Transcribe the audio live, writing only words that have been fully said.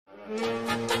Bongo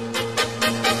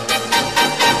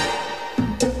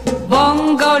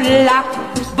la,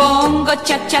 bongo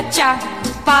cha cha cha,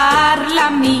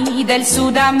 parlami del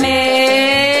Sud America.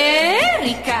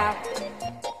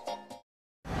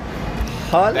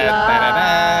 Hola.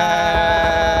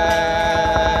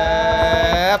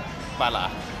 Pala.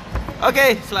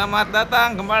 Oke, selamat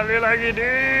datang kembali lagi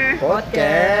di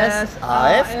Podcast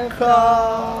AFK.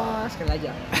 Sekali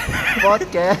aja.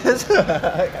 Podcast.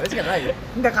 Sekali lagi.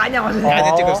 Enggak kayaknya maksudnya.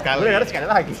 Kayaknya cukup sekali. Udah sekali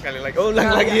lagi. Sekali lagi. Oh,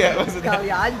 ulang lagi ya maksudnya. Sekali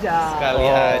aja. Sekali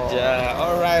aja.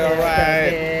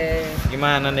 Alright.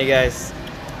 Gimana nih guys?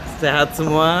 Sehat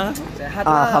semua? Sehat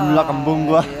lah. Alhamdulillah kembung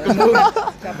gua. Kembung.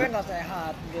 Siapa yang nggak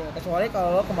sehat? Gitu. Kecuali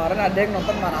kalau kemarin ada yang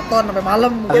nonton maraton sampai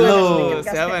malam. Lu.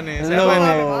 Siapa nih? Lu. Siapa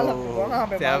nih? Gua nggak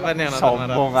sampai Siapa malam. nih yang nonton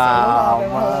Sombong maraton?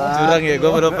 amat. Curang ya,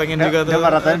 gue baru pengen juga tuh. Dia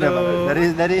maratonnya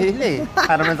Aduh. dari ini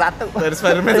Spider-Man 1. Dari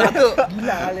Spider-Man 1.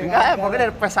 Gila kali. Enggak, pokoknya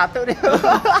dari PS1 dia.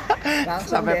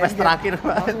 Langsung Sampai di PS endgame. terakhir.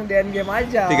 Langsung di endgame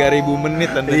aja. 3000 menit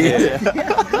tentunya. Iya.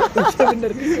 Iya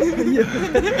bener. Iya.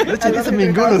 Lu cerita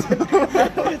seminggu lu.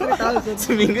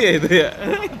 Seminggu ya itu ya.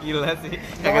 Gila sih.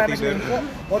 Kagak tidur.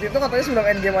 Waktu itu katanya sebelum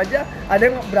endgame aja ada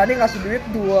yang berani ngasih duit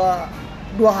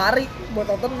dua hari buat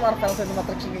nonton Marvel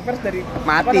Cinematic Universe dari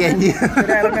Mati anjir.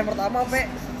 dari Iron Man pertama sampai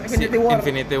Infinity War.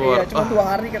 Infinity War. Iya, cuma Oh,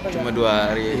 2 hari katanya. Cuma 2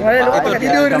 hari. Cuma dia doang Itu nggak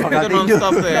tidur. Nggak bakal itu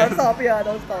non-stop tuh ya. Non-stop ya,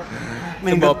 non-stop.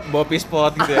 Itu bawa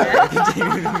pispot gitu ya.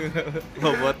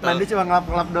 Bawa botol. Mandi cuma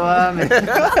ngelap-ngelap doang.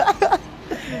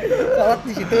 Sholat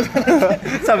di situ.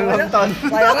 Sambil nonton.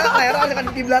 Layarnya ada kan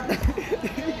kiblat.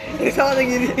 Ini sholat yang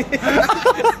gini.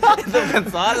 Itu kan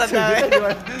sholat kan.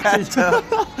 Kacau.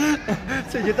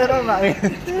 Sujudnya dong Mak.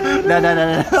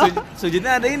 Dah.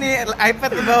 Sujudnya ada ini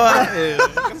iPad di bawah.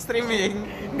 Kan streaming.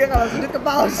 Enggak, kalau sujud ke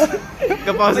pause.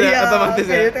 Ke pause ya otomatis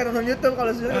ya. Iya, itu nonton YouTube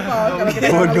kalau sujud ke pause. Kalau kita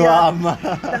Bodoh ngeliat, amat.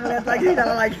 kita ngeliat lagi,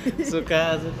 jangan lagi. Suka.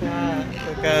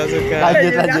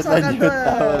 Lanjut. Jadi asal kan,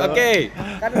 Bang. Oke.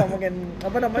 Kan ngomongin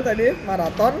apa namanya tadi,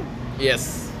 maraton.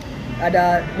 Yes.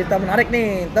 Ada berita menarik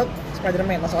nih untuk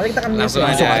Spider-Man. Nah, soalnya kita kan news Langsung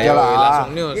ya. aja aja lah.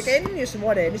 Langsung news. Ya, kayak ini news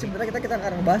semua deh. Ini sebenarnya kita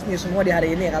akan ngebahas news semua di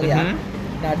hari ini ya kali ya. Mhm.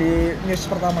 Nah, di news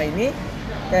pertama ini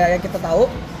kayak yang kita tahu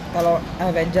kalau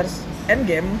Avengers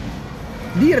Endgame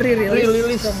Rilis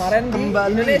di-release kemarin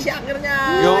kembali. di Indonesia akhirnya.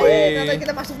 Yoi. Katanya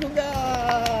kita masuk juga.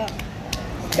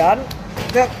 Dan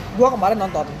gua kemarin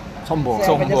nonton. Sombong. Si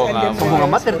Avengers Sombong Endgame amat. Sombong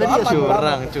amat dari tadi ya, Bodo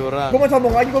amat. Curang. Gua mau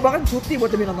sombong lagi, gua bahkan cuti buat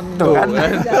demi nonton. Tuh kan.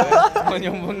 Mau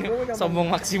nyombongnya sombong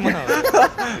maksimal.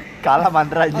 Kalah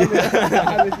mantra aja.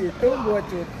 Habis itu gua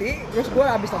cuti, terus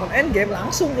gua habis nonton Endgame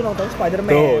langsung tuh nonton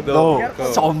Spider-Man. Tuh, Biar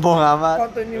sombong amat.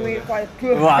 continuity fight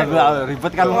gua. Wah, gua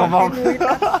ribet kan lu ngomong.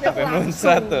 Kontinuitasnya Sampai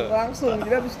muncrat tuh. langsung.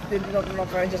 Jadi habis nonton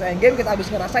Avengers Endgame, kita habis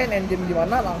ngerasain Endgame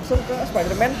gimana, langsung ke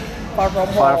Spider-Man Far From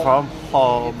Home. Far From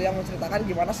Home. Itu yang menceritakan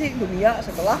gimana sih dunia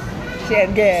setelah si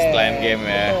Endgame. Setelah Endgame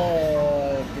ya.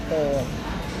 Betul, gitu.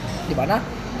 Dimana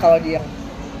kalau di yang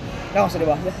nggak usah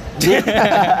dibahas ya.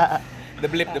 The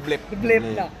blip. The Blip.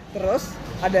 Nah, terus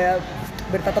ada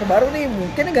berita terbaru nih,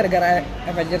 mungkin gara-gara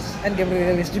Avengers Endgame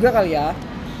rilis juga kali ya.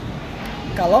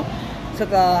 Kalau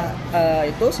setelah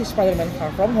itu si Spider-Man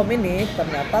Far From Home ini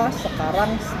ternyata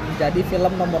sekarang menjadi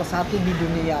film nomor 1 di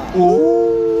dunia.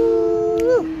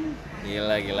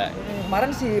 Gila.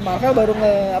 Kemarin si Marvel baru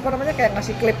kayak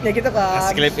ngasih klipnya gitu kan.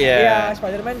 Ngasih klip, ya. Iya,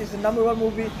 Spider-Man is the number 1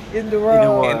 movie in the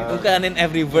world. Itu kan in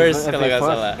every verse kalau nggak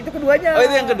salah. Itu keduanya. Oh,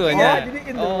 itu yang keduanya? Oh, jadi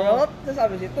in the world, terus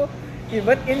habis itu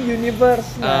even in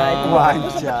universe. Nah, itu waktu itu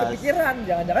sempat Wanjas. kepikiran,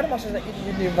 jangan-jangan maksudnya in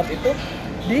universe itu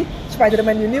di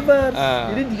Spider-Man universe.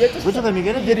 Jadi dia tuh Gua juga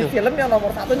mikirnya jadi gitu. film yang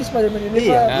nomor 1 di Spider-Man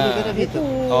universe. Iya, gua mikirnya gitu.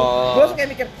 Oh. Gue langsung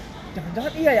kayak mikir,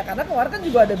 jangan-jangan iya ya, karena kemarin kan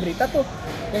juga ada berita tuh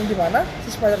yang dimana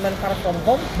si Spider-Man Far From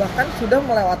Home bahkan sudah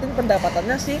melewati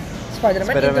pendapatannya si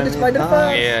Spider-Man Into the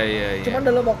Spider-Verse. Iya. Cuman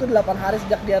dalam waktu 8 hari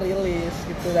sejak dia rilis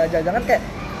gitu. Nah, jangan-jangan kayak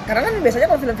karena kan biasanya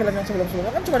kalau film-film yang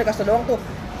sebelum-sebelumnya kan cuma dikasih doang tuh.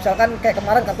 Misalkan kayak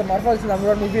kemarin Captain Marvel is number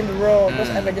 1 movie in the world,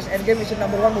 terus Avengers Endgame is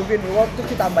number 1 movie in the world, terus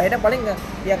ditambahinnya paling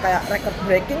ya kayak record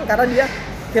breaking karena dia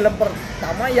film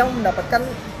pertama yang mendapatkan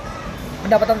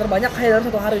pendapatan terbanyak hanya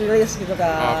dalam 1 hari rilis gitu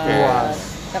kan. Oke.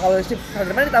 Nah kalau si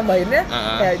Spider-Man ditambahinnya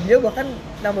kayak dia bahkan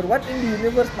number 1 in the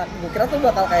universe. Nah gue kira tuh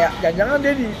bakal kayak jangan-jangan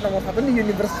dia di nomor 1 di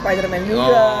universe Spider-Man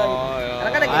juga gitu.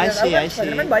 Karena kan yang kita tahu kan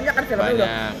Spider-Man banyak kan filmnya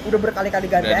udah berkali-kali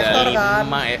ganti aktor kan.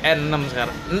 6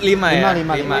 sekarang. 5 ya?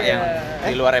 5 yang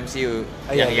di luar MCU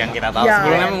yang kita tahu. Iya.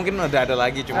 Sebelumnya mungkin udah ada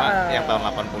lagi cuma yang tahun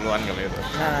 80-an kali itu.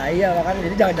 Nah iya makanya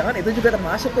jadi jangan-jangan itu juga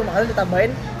termasuk tuh, makanya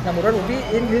ditambahin number 1 movie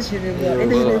in this universe. In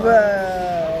the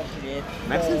universe gitu.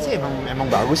 Make sense sih,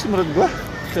 emang bagus sih menurut gua.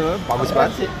 Bagus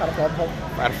banget sih. Far From Home.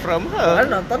 Far From Kemarin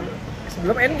Home. nonton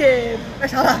sebelum Endgame.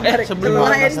 Salah. Sebelum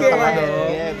setelah Endgame. setelah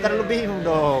dong. Ntar lu bingung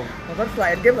dong. Nonton setelah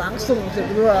Endgame langsung episode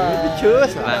kedua.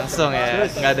 Cus. Langsung ya,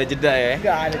 nggak ada jeda ya.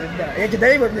 Enggak ada jeda. Ya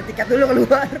jedanya buat beli tiket dulu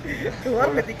keluar. Keluar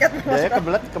beli tiket Dia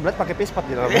kebelet pakai pispot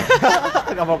di dalam.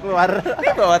 Enggak mau keluar. Ini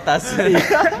bawa tas.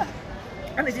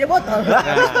 Kan isinya botol. Nah,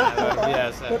 luar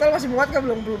biasa. Botol masih muat kan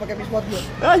belum pakai pispot belum.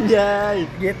 Anjay.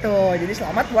 Gitu. Jadi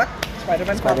selamat buat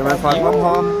Spider-Man Far From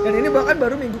Home. Dan ini bahkan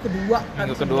baru minggu kedua kan.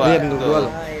 Minggu kedua. Iya, minggu kedua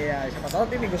loh. Nah, iya, siapa tahu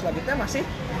nanti minggu selanjutnya masih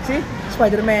si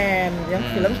Spider-Man yang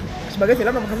film sebagai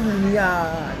film nomor 1 dunia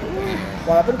gitu.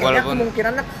 Walaupun kayaknya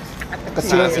kemungkinannya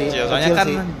Kecil sih. Soalnya Kecil kan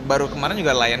sih. baru kemarin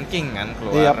juga Lion King kan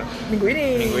keluar. Iya. minggu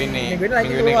ini lagi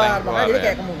keluar. Makanya jadi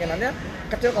kayak kemungkinannya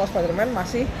kecil kalau Spider-Man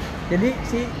masih jadi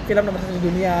si film nomor 1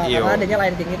 dunia Iyo. karena adanya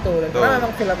Lion King itu. Dan karena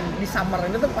memang film di summer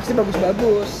ini tuh pasti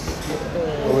bagus-bagus gitu.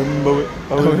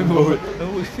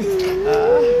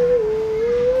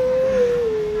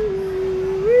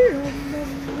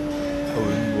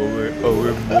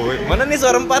 Mana nih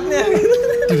suara empatnya?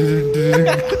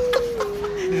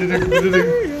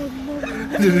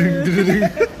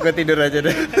 Gue tidur aja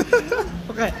deh.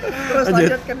 Oke, terus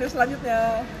lanjutkan news selanjutnya.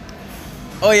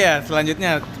 Oh ya,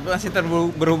 selanjutnya masih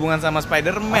berhubungan sama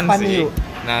Spider-Man Apa sih. nih, yuk?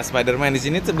 Nah, Spider-Man di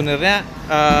sini sebenarnya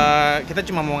kita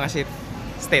cuma mau ngasih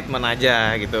statement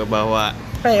aja gitu bahwa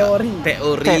teori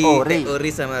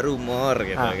sama rumor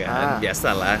gitu kan.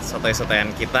 Biasalah sotoy-sotoyan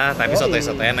kita, tapi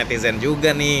sotoy-sotoyan netizen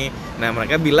juga nih. Nah,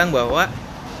 mereka bilang bahwa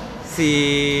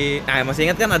masih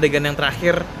ingat kan adegan yang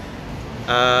terakhir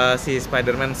si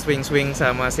Spider-Man swing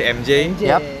sama si MJ?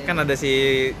 Yap. Kan ada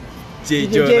si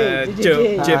Jameson.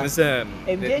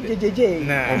 JJJ.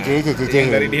 Nah, MJ.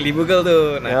 yang dari Daily Bugle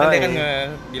tuh. Nah, kan dia kan Yoi.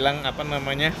 bilang apa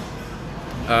namanya?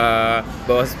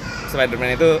 Bahwa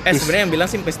Spider-Man itu sebenarnya yang bilang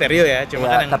sih Mysterio ya, cuma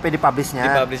Ya, kan yang tapi dipublishnya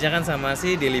dipublishnya kan sama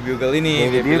si Daily Bugle ini.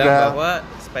 Daily Dia bilang Bugle. bahwa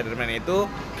Spider-Man itu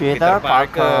Peter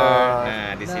Parker.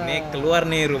 Nah, di sini keluar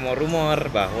nih rumor-rumor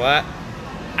bahwa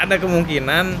ada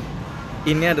kemungkinan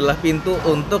ini adalah pintu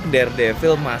untuk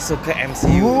Daredevil masuk ke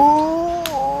MCU.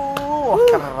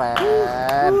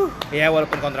 Keren. Ya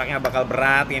walaupun kontraknya bakal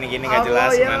berat, gini-gini nggak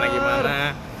jelas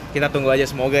gimana. Kita tunggu aja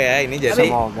semoga ya ini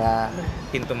jadi Semoga.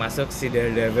 pintu masuk si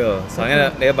Daredevil.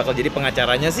 Soalnya dia bakal jadi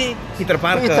pengacaranya si Peter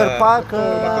Parker.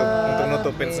 Untuk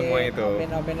nutupin semua itu.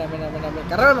 Amin.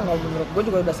 Karena memang kalau menurut gue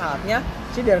juga udah saatnya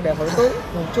si Daredevil itu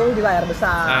muncul di layar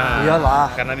besar.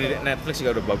 Iyalah. Karena di Netflix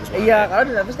juga udah bagus banget. Iya, karena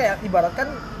di Netflix kayak ibaratkan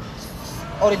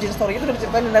origin story itu udah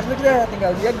diceritain di Netflix ya,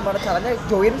 tinggal dia gimana caranya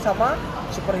join sama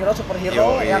superhero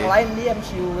yang lain di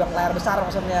MCU yang layar besar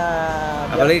maksudnya.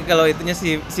 Apalagi kalau itunya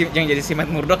si yang jadi si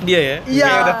Matt Murdock dia ya. Iya.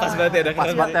 Kayak udah pas banget ya,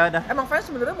 Pas banget ya udah. Emang fans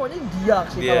sebenarnya maunya dia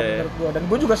sih Dia. kalau menurut gue, dan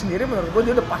gue juga sendiri menurut gue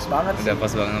dia udah pas banget sih. Udah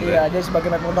pas banget. Iya, dia sebagai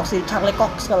Matt Murdock si Charlie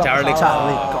Cox kalau nggak salah.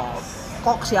 Charlie Cox.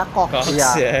 Cox ya Cox. Cox Iya.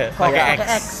 ya. Pakai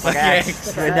X. Pakai X.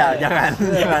 Beda, jangan.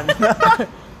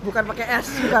 Bukan pakai S,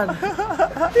 bukan.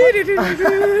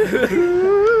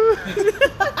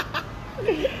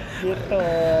 Gitu.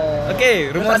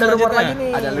 Oke, rumor Ada rumor lagi selanjutnya.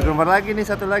 nih. Ada rumor lagi nih,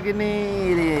 satu lagi nih.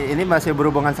 Ini masih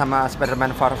berhubungan sama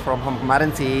Spider-Man Far From Home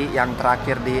kemarin sih, yang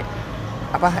terakhir di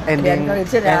ending End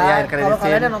credits ya. end Kalau credits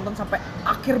kalian scene. yang nonton sampai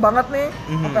akhir banget nih,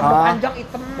 sampai panjang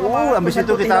hitam abis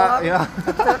itu kita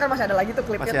kita kan masih ada lagi tuh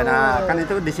klipnya masih tuh. ada, kan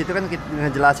itu di situ kan kita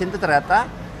ngejelasin tuh ternyata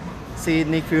si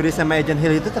Nick Fury sama Agent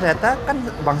Hill itu ternyata kan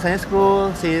bangsanya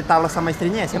Skrull, si Talos sama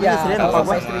istrinya ya, siapa Iya, istrinya Talos lupa sama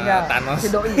gua. istrinya Thanos. si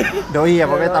Doi. Doi ya,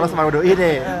 pokoknya Talos sama Doi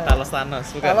deh. Thanos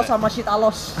bukan. Talos sama si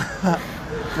Talos.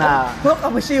 Nah, Hulk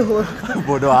sama si Hulk.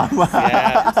 bodoh amat.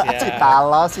 Siap.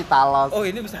 Si Talos. Oh,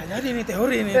 ini bisa jadi nih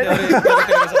teori teori satu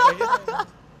gitu.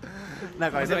 Nah,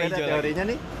 kalau itu Masuk beda hijau teorinya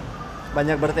nih.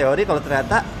 Banyak berteori kalau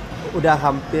ternyata udah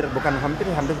hampir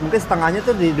mungkin setengahnya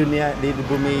tuh di dunia di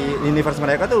bumi universe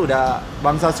mereka tuh udah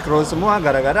bangsa Skrull semua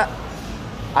gara-gara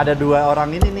ada dua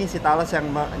orang ini nih, si Talos yang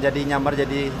jadi nyamar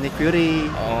jadi Nick Fury.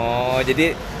 Oh,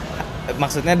 jadi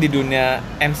maksudnya di dunia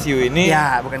MCU ini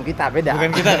Ya, bukan kita, beda.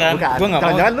 Bukan kita kan? Bukan. Gua nggak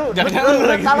mau. Jangan lu. Jangan lu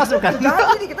lagi. Talos bukan.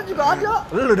 Jadi nih kita juga ada.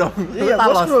 Lu dong. Iya, Lu gue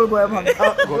Talos. Skrull gue emang.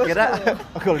 Oh, gua kira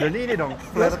Golden ini dong.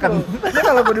 Gua Kan. Skrull. Ini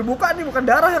kalau gue dibuka nih bukan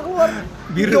darah yang keluar.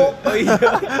 biru. Oh iya.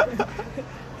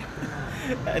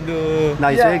 Aduh. Nah,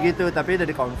 Iya. isunya gitu, tapi udah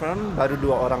di-confirm baru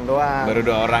 2 orang doang. Baru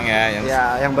 2 orang ya yang Ya,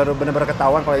 yang baru benar-benar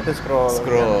ketahuan kalau itu Skrull.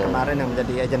 Skrull. Yang kemarin yang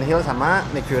menjadi Agent Hill sama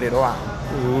Nick Fury doang.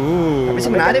 Uh. Tapi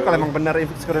sebenarnya kalau emang benar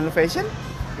Skrull Invasion,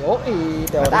 Yoi,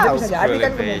 Nggak teorinya tahu, bisa jadi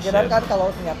kan Skrull kemungkinan kan kalau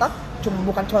ternyata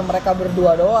bukan cuma mereka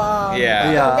berdua doang. Iya.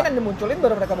 Iya. Mungkin yang dimunculin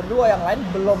baru mereka berdua, yang lain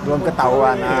belum belum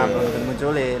ketahuan, dimunculin. belum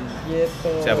dimunculin.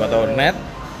 Gitu. Siapa tahu net?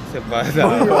 Siapa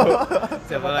tahu?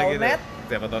 Siapa tahu lagi net?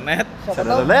 Siapa tahu net? Siapa Siapa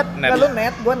tahu tahu net? Nggak, lu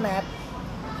net, gue net.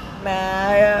 Nah,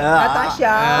 ya,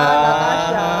 Natasha. Ah.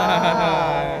 Natasha.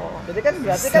 Jadi kan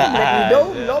berarti kan Black Widow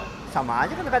belum. Sama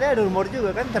aja kan kadang ada rumor juga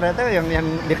kan ternyata yang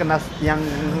dikena yang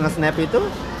nge-snap itu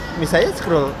misalnya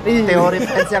scroll teori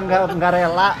fans yang nggak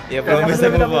rela Ya belum Karena bisa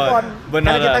belum move on.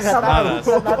 Benar. Karena kita nggak tahu.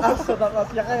 Sonatas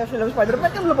yang kayak film Spider-Man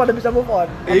kan belum pada bisa move on.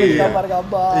 Ada Iya.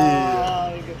 gambar-gambar Iya.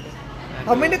 gitu.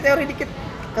 Kamu ini teori dikit.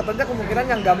 Katanya kemungkinan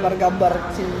yang gambar-gambar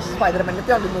si Spider-Man itu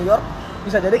yang di New York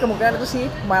bisa jadi kemungkinan itu si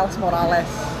Miles Morales.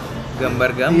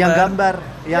 Gambar-gambar. yang gambar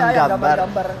yang Iya, gambar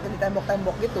gambar di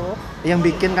tembok-tembok gitu. yang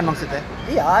bikin kan maksudnya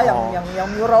Iya, yang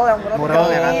mural, Mural,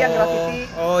 ya kan? yang graffiti.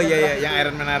 Oh iya, yang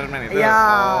Iron Man itu. Iya,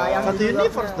 Oh. yang satu di New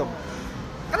universe Yorknya. dong.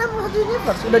 Kan emang satu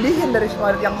universe, udah dihin dari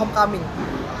Spider yang Homecoming.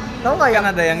 Tahu nggak Kan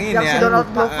ada yang ini yang ya. si Donald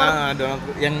Glover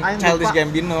Yang Ah, yang Childish lupa.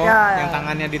 Gambino, Ya, yang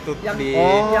tangannya ditutup yang di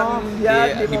yang dia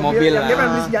di mobil yang dia lah.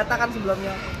 pernah beli senjata kan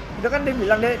sebelumnya. Itu kan dia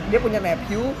bilang dia punya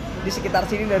nephew di sekitar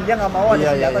sini dan dia nggak mau ada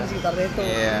Iya, senjata iya. di sekitarnya itu.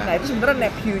 Iya. Nah, itu sebenarnya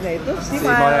nephew-nya itu si Si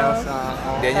Miles. Miles.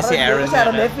 Dianya Karena si dia Aaron. itu si Aaron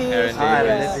ya. Davis. Aaron Ah, Aaron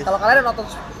Iya. Davis. Kalau kalian nonton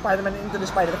Spider-Man Into the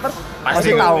Spider-Verse Pasti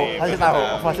tahu,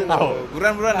 pasti tahu.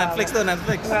 Buruan Netflix tuh,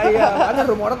 Netflix. Nah iya, karena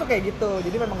rumornya tuh kayak gitu.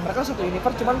 Jadi memang mereka satu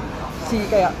universe, cuman si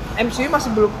kayak MCU masih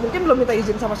belum minta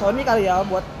izin sama Sony kali ya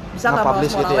buat bisa nggak Miles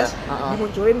Nge-publish gitu Morales ya?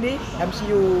 dimunculin di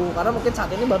MCU. Karena mungkin saat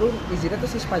ini baru izinnya tuh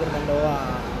si Spider-Man doang.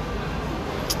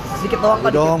 Sedikit doang kan.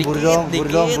 Buru dong,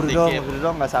 Dikit.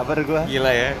 nggak sabar gua.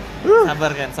 Gila ya.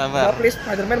 Sabar kan, sabar. Nah, please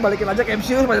Spider-Man balikin aja ke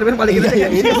MCU, Spider-Man balikin aja ke Iya,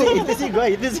 MCU.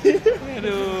 itu sih.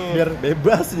 Aduh. Biar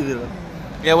bebas gitu loh.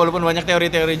 Ya walaupun banyak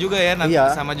teori-teori juga ya, nanti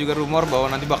Iya. sama juga rumor bahwa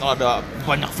nanti bakal ada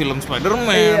banyak film Spider-Man.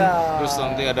 Iya. Terus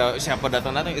nanti ada siapa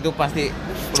datang-datang, itu pasti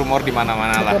rumor di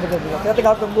mana-mana lah. Betul. Kita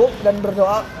tinggal tunggu dan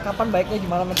berdoa kapan baiknya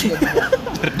gimana nanti.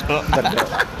 Berdoa.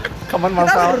 Kapan Kita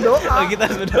harus masalah? berdoa. Oh, kita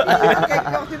harus berdoa. Kayak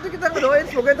waktu itu kita ngedoain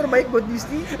semoga yang terbaik buat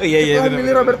Disney. Oh, iya, Setelah bener,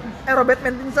 milih bener. Robert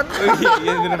Pattinson. Oh,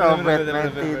 iya benar Robert benar.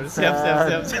 Pattinson.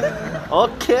 Siap.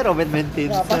 Oke, Robert Nah,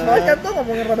 Pattinson. pas banget kan tuh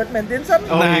ngomongin Robert Pattinson.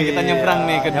 Nah, kita nyebrang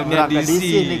nih ke dunia Nyebrang ke DC. DC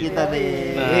nih kita nih.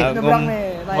 Nah, Nyebrang nih,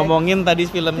 naik. ngomongin tadi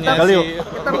filmnya Kali yuk.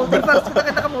 Kita multiverse,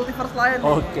 kita ke multiverse lain.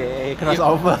 Oke,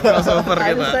 crossover. crossover Are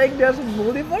you kita. saying there's a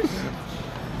multiverse?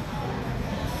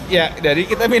 Ya, dari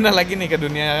kita pindah lagi nih ke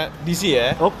dunia DC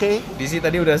ya. Oke. DC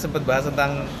tadi udah sempet bahas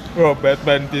tentang Robert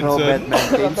Pattinson. Robert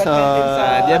Pattinson.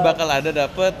 Nah, dia bakal ada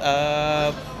dapet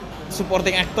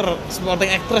supporting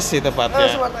actress sih tepatnya.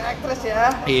 Suatu aktris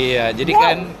ya. Iya, jadi Wow.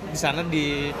 kan di sana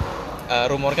di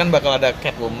rumorkan bakal ada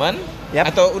Catwoman. Yap.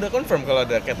 Atau udah confirm kalau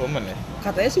ada Catwoman ya?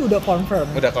 Katanya sih udah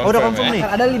confirm. Udah confirm, udah confirm ya? nih.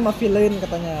 Kan ada 5 villain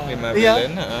katanya. 5 Iya.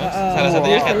 villain, salah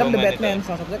satunya film Catwoman. The Batman, itu.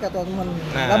 salah satunya Catwoman.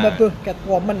 Nah.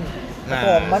 Catwoman. Nah.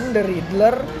 Catwoman, The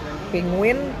Riddler,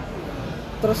 Penguin,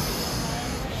 terus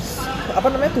apa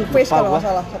namanya Two-Face Lupa kalau nggak gua.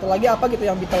 salah. Satu lagi apa gitu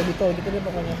yang Beetle gitu deh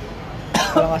pokoknya.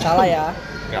 Kalau nggak salah ya.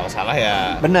 Nggak salah ya.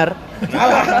 Bener.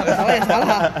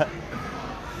 Salah.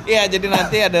 Iya, jadi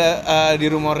nanti ada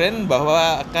dirumorin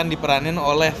bahwa akan diperanin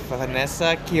oleh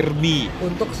Vanessa Kirby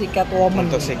Untuk si Catwoman.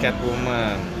 untuk si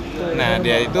Catwoman. Tuh, Nah, yang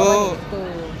dia baru itu banget tuh.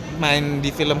 main di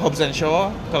film Hobbs and Shaw.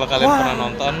 Kalau kalian Wah. pernah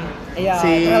nonton Iya,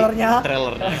 Si- trailernya.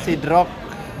 trailernya Si Drog.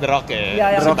 The Rock ya. Iya,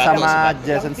 yang Si Rock Batok, sama si Batok. Jason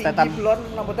Yang tinggi, Statham. blonde,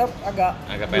 rambutnya agak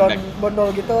Agak blonde, pendek. bondol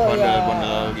gitu.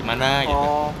 Bondol gimana gitu.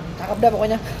 Oh, Cakep dah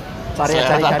pokoknya. cari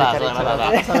salah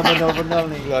bener-bener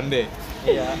nih. Blonde.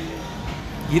 Iya.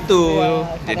 Gitu. Iya,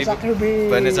 Jadi Vanessa Kirby.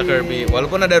 Vanessa Kirby.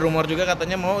 Walaupun ada rumor juga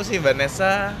katanya mau si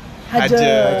Vanessa Hudgens.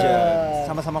 Hudgens.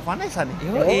 Sama-sama Vanessa nih.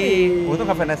 Yoi. Untung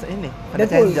nggak Vanessa ini, Vanessa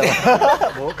Deadpool. Angel.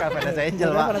 Bukan Vanessa Angel,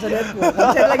 Udah Pak. Vanessa Deadpool. Kan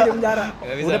saya lagi di penjara.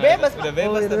 Nggak bisa, Udah nggak bebas, bisa. Udah Pak.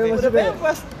 bebas Oh, tapi. udah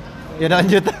bebas. Ya udah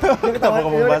lanjut. Kita mau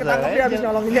ngomong bahasa ketangkep dia habis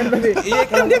nolongin kan tadi. Iya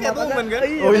kan dia Catwoman kan?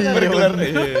 Iya, Oh, iya, bergelar. bener.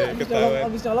 Iya, Habis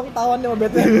ketahuan. nolong ketahuan dia sama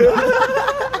Batman.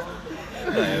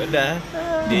 Nah, ya udah.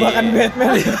 Bahkan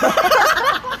Batman.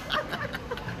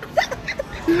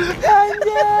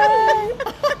 Anjay.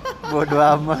 Bodoh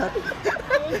amat.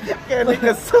 Kayak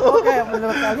dikesel. Oke,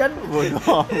 menurut kalian Bodoh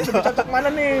amat. lebih cocok mana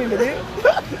nih?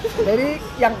 Jadi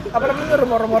yang apa namanya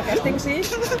rumor-rumor casting sih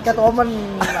Catwoman,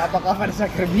 apakah Vanessa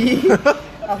Kirby?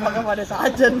 Apakah Vanessa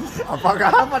Hudgens?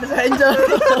 Apakah? Vanessa Angel?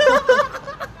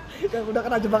 Yang udah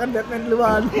kena jebakan Batman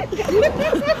duluan.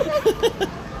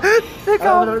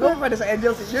 Kalau menurut gue Vanessa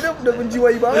Angel sih, dia udah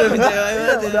menjiwai banget. Udah menjiwai Iya,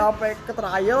 banget ya. udah sampai ke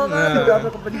trial kan, Nah. udah sampai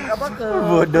ke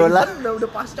Bodoh lah. prison, udah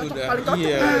pas cocok Udah, paling cocok.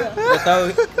 iya. dia. Udah tahu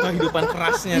kehidupan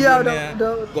kerasnya Iya, dunia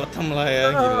udah- Gotham lah ya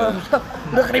gitu.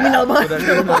 Udah kriminal banget. Udah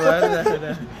kriminal banget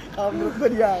udah. Kalau menurut gue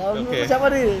dia, kalau menurut Oke. lu siapa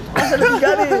nih? Pas ada 3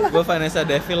 nih. Gua Vanessa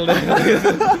Devil deh.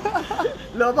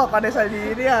 Lu apa Vanessa di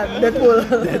ini ya? Deadpool.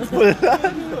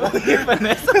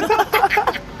 Vanessa.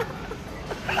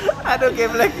 Aduh,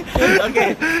 geblek. Oke.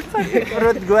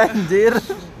 Perut gue anjir.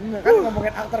 Kan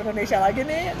ngomongin aktor Indonesia lagi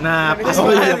nih. Nah, Indonesia pas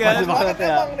banget banget kan? pas banget ya.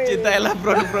 emang nih. Cintailah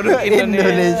produk-produk Indonesia.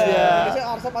 Indonesia. Indonesia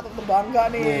harusnya patut berbangga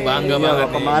nih. Bangga Iya, banget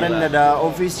nih, kemarin gila. ada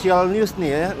official news nih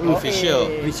ya. Official.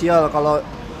 Official kalau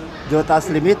Joe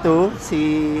Taslim itu si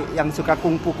yang suka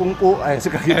kungfu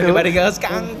suka gitu. Everybody goes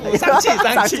kang.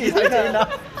 Sanksi.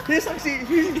 Dia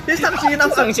sanksi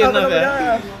enough. Sanksi enough,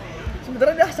 ya.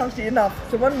 Sebenarnya dia sanksi enough,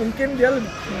 cuman mungkin dia lebih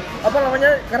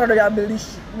karena udah diambil di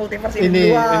multiverse ini Ini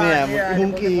duluan. ya Iya, di multiverse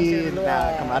mungkin. ini duluan. Nah,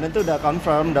 kemarin tuh udah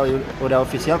confirm, udah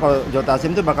official kalau Joe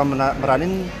Taslim tuh bakal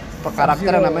meranin karakter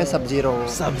yang namanya Sub-Zero.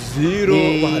 Sub-Zero.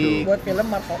 Di- Waduh. Buat film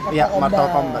Mortal Iya, Mortal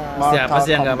Kombat. Siapa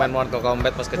sih yang nggak Kombat. main Mortal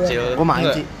Kombat pas kecil? Gua main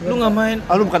Nggak. sih. Lu nggak main?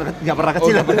 Oh, lu bukan nggak pernah Oh,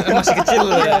 kecil. masih kecil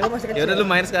lu Iya, ya? gua masih kecil. Ya udah lu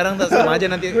main sekarang sama aja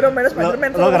nanti. Gue udah main Lo, Spider-Man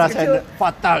lo soalnya masih ngerasain kecil.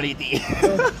 fatality.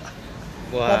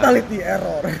 Wah. Fatality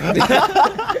error.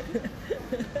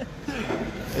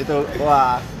 Itu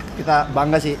wah, kita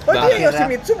bangga sih. Oh dia Akhirnya-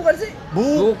 Yoshimitsu bukan sih?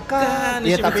 Bukan,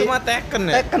 Iya, Yoshimitsu tapi mah Tekken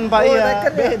ya? Tekken Pak Oh, ya.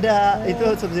 Tekken ya? Beda. Oh. Itu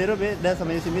Sub-Zero beda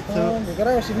sama Yoshimitsu. Oh, gue kira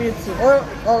Yoshimitsu. Oh,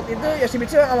 kalau itu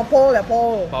Yoshimitsu yang sama Paul ya,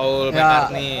 Paul. Paul Ya.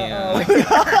 McCartney. Oh.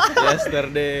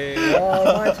 Yesterday. All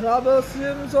my troubles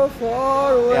seem so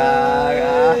far away.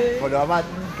 Ya, bodo amat.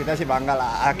 Kita sih bangga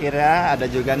lah. Akhirnya ada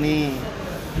juga nih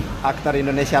aktor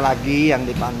Indonesia lagi yang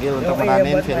dipanggil untuk iya,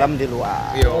 meranin buat film di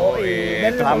luar. Yo,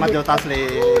 Dan Selamat lebih- Joe Taslim.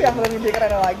 Yang lebih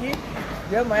keren lagi,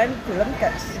 dia main film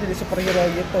kayak jadi superhero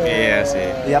gitu. Iya sih.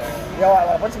 Yap. Ya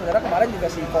walaupun sebenarnya kemarin juga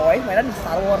si Koi mainan di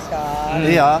Star Wars kan.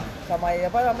 Iya. Sama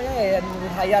apa namanya Yayan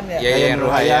Ruhian ya. Ya, Yayan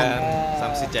Ruhian.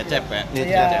 sama si Cecep ya. Iya,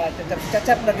 Iya,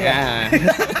 cecep dan ya. Ya.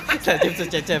 Cecep si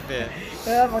Cecep ya.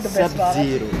 Ya, emang the best banget.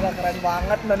 Sub-Zero. Gila, keren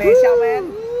banget Indonesia, men.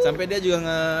 Sampai dia juga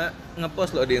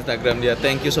nge-post loh di Instagram dia,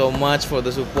 thank you so much for the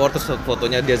support, terus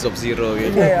fotonya dia Sub-Zero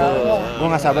gitu. Iya, Gue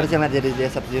nggak sabar sih ngeliat jadi dia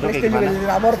Sub-Zero Please kayak dia juga gimana. jadi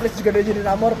Namor, please juga dia jadi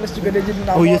Namor, please juga dia jadi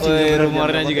Namor. Oh iya sih. Oh, iya, bener, rumornya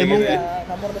bener. juga gitu mungkin. ya.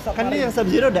 Namor the Kan dia yang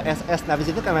Sub-Zero udah SS, habis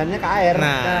itu kameranya ke air.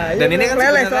 Nah, iya, dan ini kan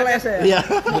lele sebenarnya soalnya ya. Iya.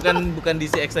 bukan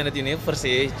DC Extended Universe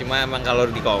sih, cuma emang kalau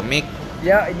di komik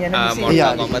Ya, ini yang Mortal Iya,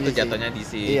 Kombat di tuh DC. jatuhnya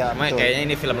DC. Iya, Cuma betul. kayaknya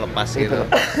ini film lepas Ini gitu.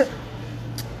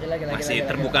 film Masih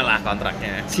terbuka lah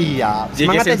kontraknya. Siap. J.K.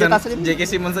 Semangat ya Joe Simmons, Taslim. J.K.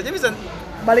 Simmons aja bisa.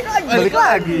 Balik lagi. Balik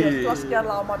lagi. Setelah sekian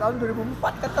lama tahun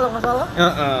 2004 kan kalau nggak salah.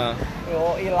 Heeh. Yo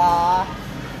ilah.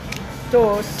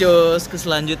 Terus Cus ke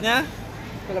selanjutnya.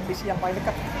 film DC yang paling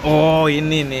dekat. Oh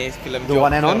ini nih film The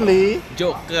one and only.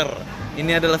 Joker.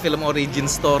 Ini adalah film origin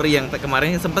story yang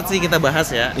kemarin sempat sih kita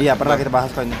bahas ya. Iya, pernah kita bahas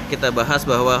kok ini. Kita bahas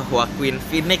bahwa Joaquin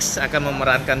Phoenix akan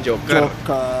memerankan Joker.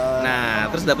 Joker. Nah,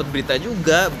 terus dapat berita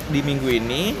juga di minggu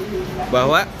ini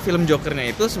bahwa film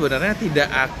Jokernya itu sebenarnya tidak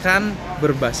akan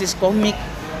berbasis komik.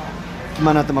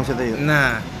 Gimana tuh maksudnya? Yud?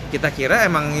 Nah, kita kira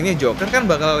emang ini Joker kan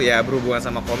bakal ya berhubungan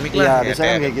sama komik Iya, lah.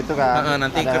 biasanya kayak gitu kan.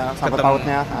 Nanti Ada sangkut ketemu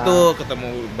pautnya. tuh ketemu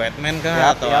Batman kah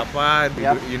Yap, atau yap. apa di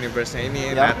Yap. universe-nya ini.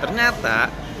 Yap. Nah, ternyata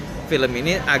film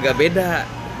ini agak beda.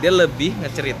 Dia lebih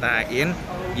ngeceritain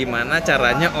gimana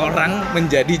caranya orang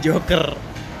menjadi Joker.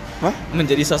 Wah,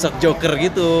 Menjadi sosok Joker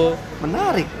gitu.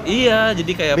 menarik. Iya,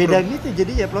 jadi kayak Beda gitu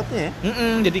jadi ya plotnya ya.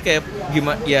 jadi kayak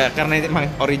gimana ya karena itu emang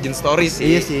origin story sih.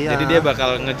 Iya sih, Jadi ya. dia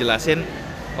bakal ngejelasin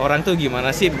orang tuh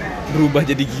gimana sih berubah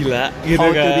jadi gila gitu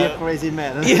How kan. to be a crazy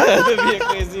man. Iya, to be a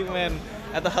crazy man.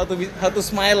 Atau how to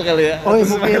smile kali ya. Oh, How to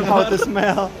mungkin smile. how to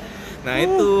smell. Nah,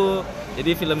 itu.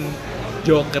 Jadi film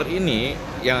Joker ini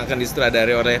yang akan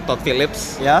disutradari oleh Todd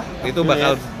Phillips Ya. itu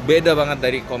bakal beda banget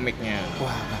dari komiknya. Wah,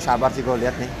 gak sabar sih gue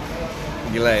lihat nih.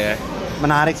 Gila ya.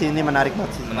 Menarik sih ini, menarik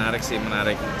banget sih.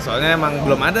 Menarik. Soalnya emang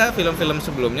belum ada film-film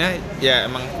sebelumnya ya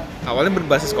emang awalnya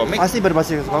berbasis komik. Pasti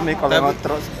berbasis komik kalau Tapi- mau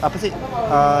terus apa sih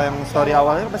yang story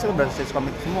awalnya pasti berbasis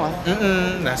komik semua.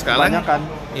 Nah, sekarang Kebanyakan.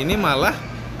 ini malah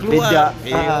keluar. Beda.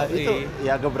 Iya, Itu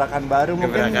ya gebrakan baru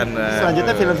Gebrakan mungkin. baru.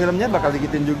 Selanjutnya film-filmnya bakal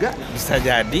digituin juga. Bisa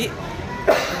jadi.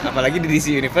 Apalagi di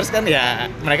DC Universe kan ya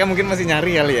mereka mungkin masih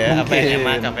nyari kali ya apa yang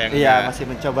enak, apa yang Iya, enggak. masih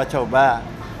mencoba-coba.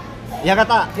 Ya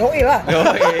kata. Yoi lah.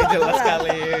 Yoi, jelas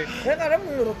sekali. Ya karena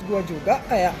menurut gua juga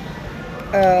kayak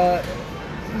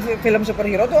film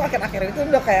superhero tuh akhir-akhir itu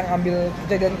udah kayak ngambil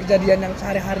kejadian-kejadian yang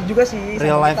sehari-hari juga sih sama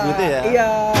Real life kita. gitu ya? Iya.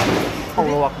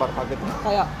 Allahu Akbar kaget.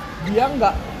 Kayak dia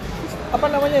nggak apa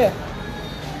namanya ya?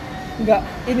 Nggak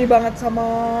ini banget sama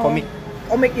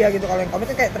komik ya gitu. Kalau yang komik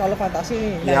kan kayak terlalu fantasi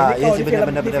nih. Nah, Ya, ini iya kalau sih, di film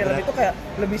bener, di film bener. itu kayak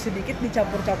lebih sedikit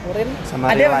dicampur-campurin. Sama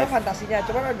Ada real yang life. fantasinya,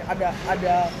 cuman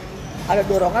ada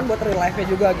dorongan buat real life-nya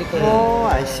juga gitu. Oh,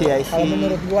 I see. Kalau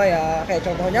menurut gua ya kayak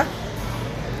contohnya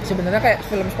sebenarnya kayak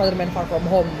film Spider-Man Far From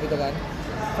Home gitu kan.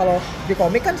 Kalau di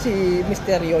komik kan si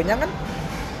Mysterio-nya kan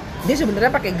dia sebenarnya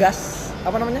pakai gas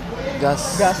apa namanya? gas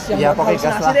Yang ya buat pokoknya gas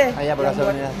halusinasi lah deh. iya Yang buat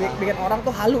halusinasi. bikin orang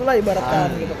tuh halu lah ibaratkan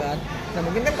gitu kan. Nah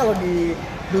mungkin kan kalau di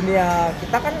dunia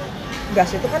kita kan gas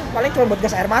itu kan paling cuma buat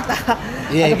gas air mata.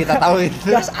 Iya Atau kita tahu itu.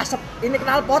 gas asap ini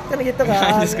knalpot kan gitu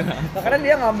kan. Makanya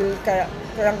dia ngambil kayak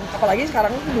yang apalagi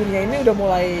sekarang dunia ini udah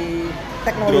mulai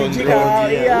teknologi Drone, kan,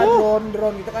 iya.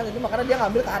 drone gitu kan. Jadi makanya dia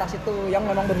ngambil ke arah situ yang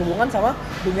memang berhubungan sama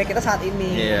dunia kita saat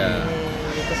ini. Iya.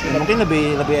 Gitu sih. Ya, mungkin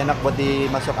lebih enak buat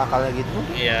dimasuk akalnya gitu.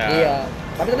 Iya. Iya.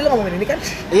 Tapi tadi lu ngomongin ini kan?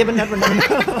 Iya benar.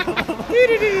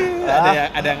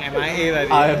 Ada yang MIA tadi.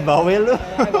 Awem bawe lu.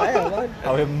 Apaan?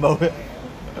 Awem bawe.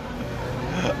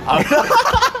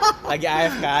 Lagi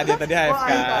AFK, dia tadi AFK.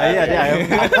 Iya dia awem.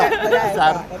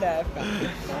 Besar. Ada AFK.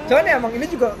 Cuman ya emang ini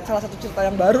juga salah satu cerita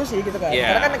yang baru sih gitu kan. Iya.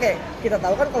 Karena kan kayak kita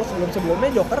tahu kan kalau sebelumnya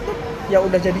Joker tuh ya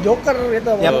udah jadi Joker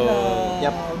gitu. Yap. Maksudnya,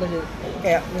 Yap. Udah jadi,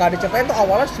 kayak nggak ada ceritain tuh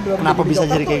awalnya sebelum Kenapa dia bisa Joker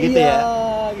jadi tuh, kayak gitu iya, ya?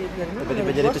 Gitu. Dan ini Tiba-tiba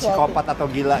menurut jadi gua suatu- psikopat atau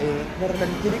gila ini. bener, dan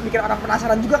jadi bikin orang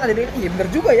penasaran juga kan jadi iya bener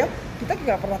juga ya, kita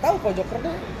nggak pernah tahu kalau Joker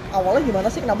tuh awalnya gimana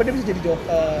sih, kenapa dia bisa jadi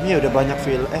Joker. Ini udah banyak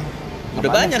film Udah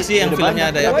apaan banyak sih yang Udah filmnya banyak.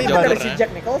 ada Ya, yang kan Joker dari Joker. si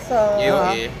Jack Nicholson,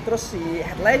 Yoi. terus si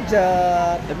Heath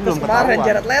Ledger, Tapi terus belum kemarin ketahuan.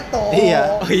 Jared Leto. Iya.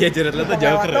 Oh iya, Jared Leto Cuma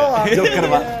Joker. lewat doang. Joker,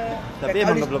 Pak. Iya. Tapi Kayak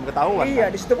emang tadi- belum ketahuan, Iya, kan?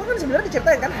 di situ kan sebenarnya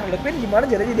diceritain kan Harley Quinn gimana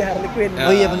jadi Harley Quinn.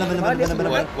 Oh iya, Gimana benar, dia benar,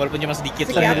 sebelumnya Walaupun cuma sedikit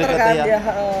lah. psikiater Sedikit, kan iya. dia,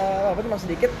 walaupun cuma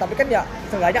sedikit, tapi kan ya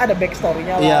seenggaknya ada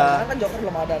backstory-nya lah. Iya. Karena kan Joker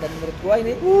belum ada, dan menurut gua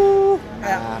ini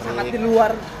kayak menarik. sangat di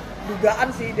luar dugaan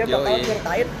sih dia bakal Yoi.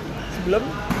 ceritain sebelum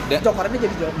Da- Joker ini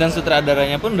jadi Joker. Dan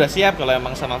sutradaranya pun udah siap kalau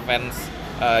emang sama fans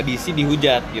DC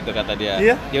dihujat gitu kata dia.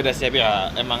 Iya. Dia udah siap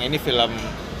ya. Emang ini film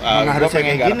Emang gua harusnya pengen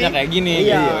kayak garapnya gini. kayak gini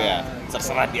Iya. gitu ya.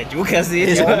 Terserah dia juga sih.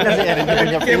 Iya sebenarnya sih ada punya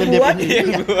Kayak film dia buat, punya. Iya,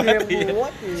 Iya. buat, Kayak iya.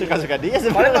 buat, iya. Suka-suka dia Paling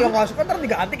sebenarnya. kalau nggak suka ntar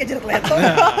diganti ke Jared Leto.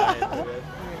 Nah,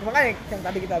 Makanya yang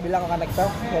tadi kita bilang kan kita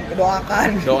mau doakan.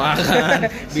 doakan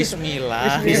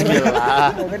Bismillah.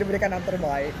 Bismillah. Semoga diberikan yang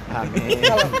terbaik. Amin.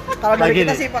 Kalau dari Lagi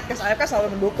kita nih. sih podcast AFK selalu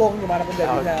mendukung gimana pun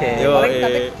jadinya. Oke. Paling Yoi.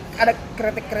 nanti ada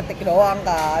kritik-kritik doang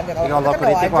kan. Ya, Kalau kita kan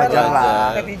kritik wajar lah.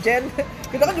 Netizen,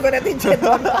 kita kan juga netizen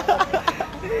doang.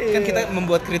 Kan kita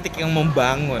membuat kritik yang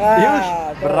membangun. Yuh, tuh.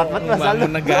 berat banget masalah.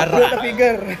 Membangun negara. Buat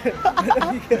figure.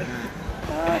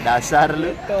 Dasar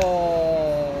lu.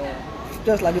 Tuh.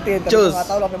 Cus lanjutin, tapi Cus. gue nggak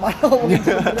tahu lo sampai mana ngomongin.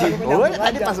 Oh,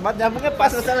 tadi pas banget nyambungnya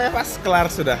pas masalahnya. Pas kelar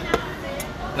sudah.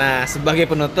 Nah, sebagai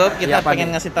penutup kita Iya, apa pengen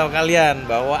nih? ngasih tahu kalian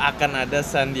bahwa akan ada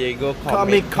San Diego Comic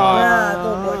Comic Con. Con. Nah,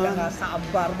 tuh gue udah gak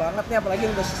sabar banget nih, apalagi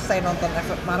udah selesai nonton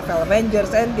Marvel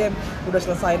Avengers Endgame, udah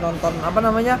selesai nonton apa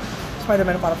namanya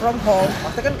Spider-Man Far From Home.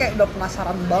 Pasti kan kayak udah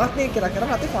penasaran banget nih, kira-kira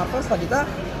nanti Marvel selanjutnya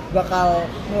bakal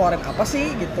ngeluarin apa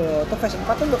sih gitu. Tuh Phase 4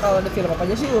 tuh bakal ada film apa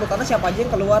aja sih, urutannya siapa aja yang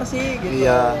keluar sih gitu.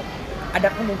 Iya. Ada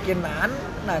kemungkinan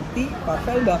nanti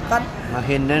Marvel bahkan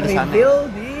Mahinder sana. reveal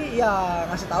di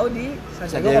ngasih tahu di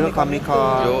San Diego Comic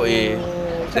Con. Yoi.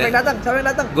 Siapa yang datang? Siapa yang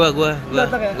datang? Gua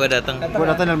Datang ya? datang. Gua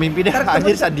nonton dalam mimpi deh. Ntar ketemu-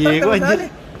 Anjir San Diego ntar ketemu anjir. sana nih.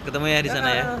 Ketemu ya di sana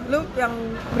ya. Lu yang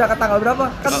berangkat tanggal berapa?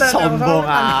 Kan udah Sombong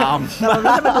am.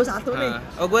 Tanggal 21 nih.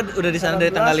 Oh, gua udah di sana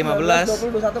dari tanggal 15. 20,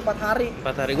 21, 4 hari.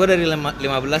 4 hari. Gua dari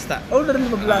 15 tak. Oh, lu dari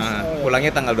 15.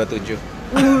 Pulangnya tanggal 27.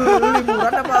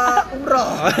 Liburan apa umroh?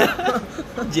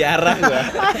 Jarah gua.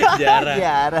 Jarah.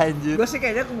 Ya anjir. Gue sih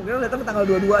kayaknya kemungkinan datang tanggal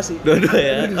 22 sih. Dua-dua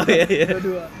ya. Oh iya iya.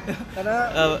 22. Karena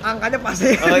Oh. angkanya pas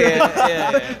ya. Oh iya iya.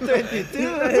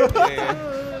 22.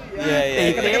 Iya iya.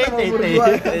 Kita mau Iya. berdua.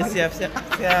 Siap.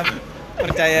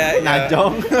 Percaya ya.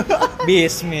 Najong.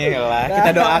 Bismillah. Kita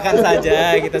doakan saja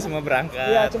kita semua berangkat.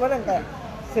 Iya, cuman yang kayak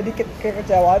sedikit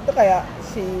kekecewaan tuh kayak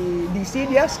si DC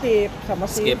dia skip sama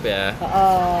si Skip ya.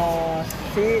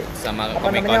 si Sama apa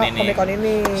Comic Con namanya ini. Comic Con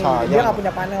ini. Sayang. Dia nggak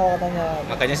punya panel katanya.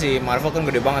 Makanya si Marvel kan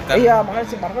gede banget kan. Iya, makanya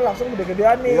si Marvel langsung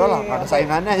gede-gedean nih. Iyalah, nggak ada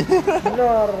saingannya.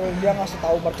 Bener, dia ngasih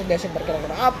tahu merchandise kira-kira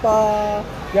apa,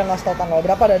 dia ngasih tahu tanggal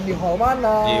berapa dan di hall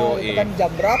mana, Yoi. itu kan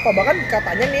jam berapa. Bahkan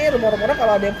katanya nih rumor-rumornya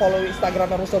kalau ada yang follow Instagram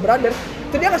Russo Brothers,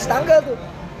 itu dia ngasih tanggal tuh.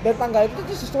 Dan tanggal itu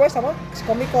tuh sesuai sama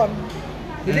Comic Con.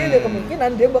 Jadi ada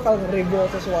kemungkinan dia bakal nge-reveal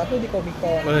sesuatu di Comic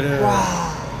Con. Waduh.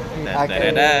 Wah.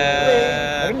 Akhirnya.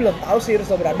 Tapi belum tahu sih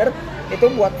Russo Brothers itu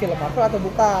buat film Marvel atau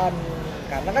bukan.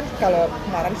 Karena kan kalau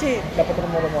kemarin sih dapat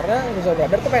rumor-rumornya Russo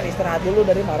Brothers tuh pengen istirahat dulu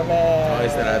dari Marvel. Oh,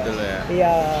 istirahat dulu ya.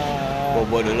 Iya.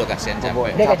 Bobo dulu kasihan Bobo.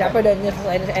 capek. Dia kayak capek dan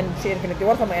nyelesain si Infinity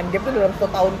War sama Endgame tuh dalam 1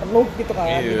 tahun penuh gitu kan.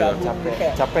 Iya, digabung. capek. Jadi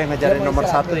kayak Capek ngejarin dia mau nomor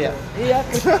istirahat 1 ya? dulu. Iya,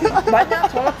 banyak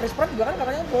soalnya Chris Pratt juga kan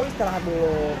katanya mau istirahat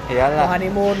dulu. Iyalah. Mau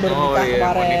honeymoon baru Oh nikah iya,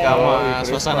 kemarin. mau nikah sama Oh, Chris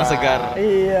suasana Pratt. segar.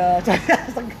 Iya, saya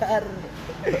segar.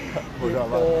 Bodoh Gitu.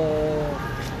 amat.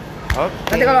 Oke.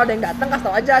 Nanti kalau ada yang datang kasih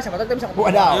tau aja, siapa tahu kita bisa ketemu.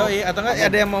 Wadaw. Yoi, atau enggak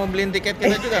ada yang mau beliin tiket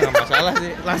kita juga nggak masalah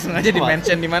sih. Langsung aja di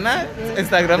mention di mana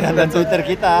Instagram Dan Twitter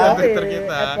kita. Dan Twitter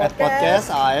kita. @podcast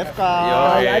AFK.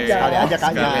 Yoi. Sekali aja kayaknya.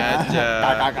 Sekali aja.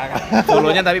 Kakak.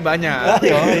 Follow-nya tapi banyak.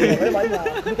 Yoi. Banyak.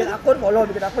 Bikin akun follow.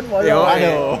 Yo,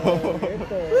 Aduh.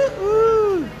 Gitu.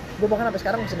 Gue bahkan sampai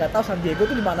sekarang masih nggak tahu San Diego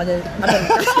tuh di mananya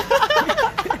Amerika.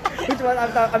 Gue cuma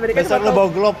tahu Amerika, Besok lu bawa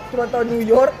globe. cuma tahu New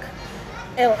York,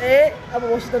 LA, sama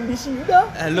Washington DC udah.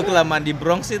 Lu kelamaan di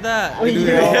Bronx sih, Ta. Oh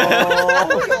iya.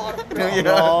 New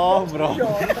York, Bro. New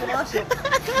York termasuk.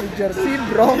 New Jersey,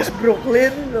 Bronx,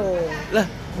 Brooklyn loh. Lah,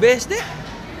 BSD?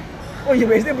 Oh iya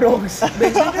BSD Bronx.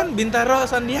 BSD kan Bintaro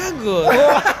San Diego.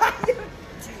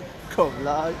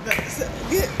 Goblok.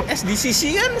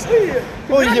 SDCC kan?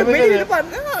 Oh iya Ada BSD bener di ya. depan.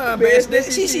 Ah, BSD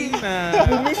Sisi. Nah,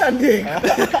 Bumi San Diego.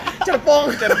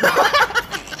 Cerpong.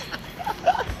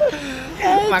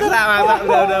 maksa.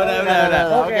 Udah.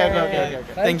 Oke.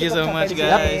 Thank you so much,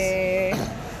 guys.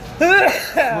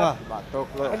 Wah, batuk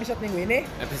lo. Episode minggu ini.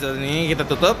 Episode ini kita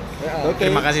tutup. Oke.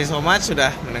 Terima kasih so much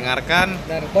sudah mendengarkan.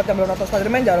 Dan buat yang belum nonton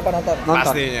Spider-Man jangan lupa nonton. Nonton.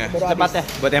 Pastinya. Baru Cepatnya.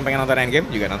 Buat yang pengen nonton Endgame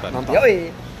juga nonton. Nonton. Yoi.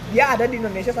 Dia ada di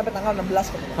Indonesia sampai tanggal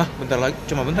 16 katanya. Hah, bentar lagi.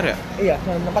 Cuma bentar ya? Iya,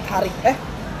 cuma 4 hari.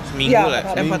 Seminggu Iya, lah.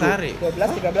 4 hari. 12,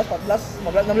 13, 14,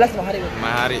 15, 16 5 hari. 5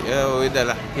 hari. Ya udah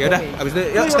lah. Ya udah, Oke. abis itu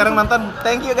yuk sekarang nonton.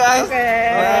 Thank you guys. Oke.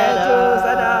 Dadah. Cus,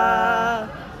 dadah.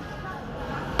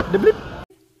 The blip.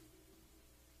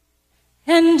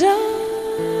 And I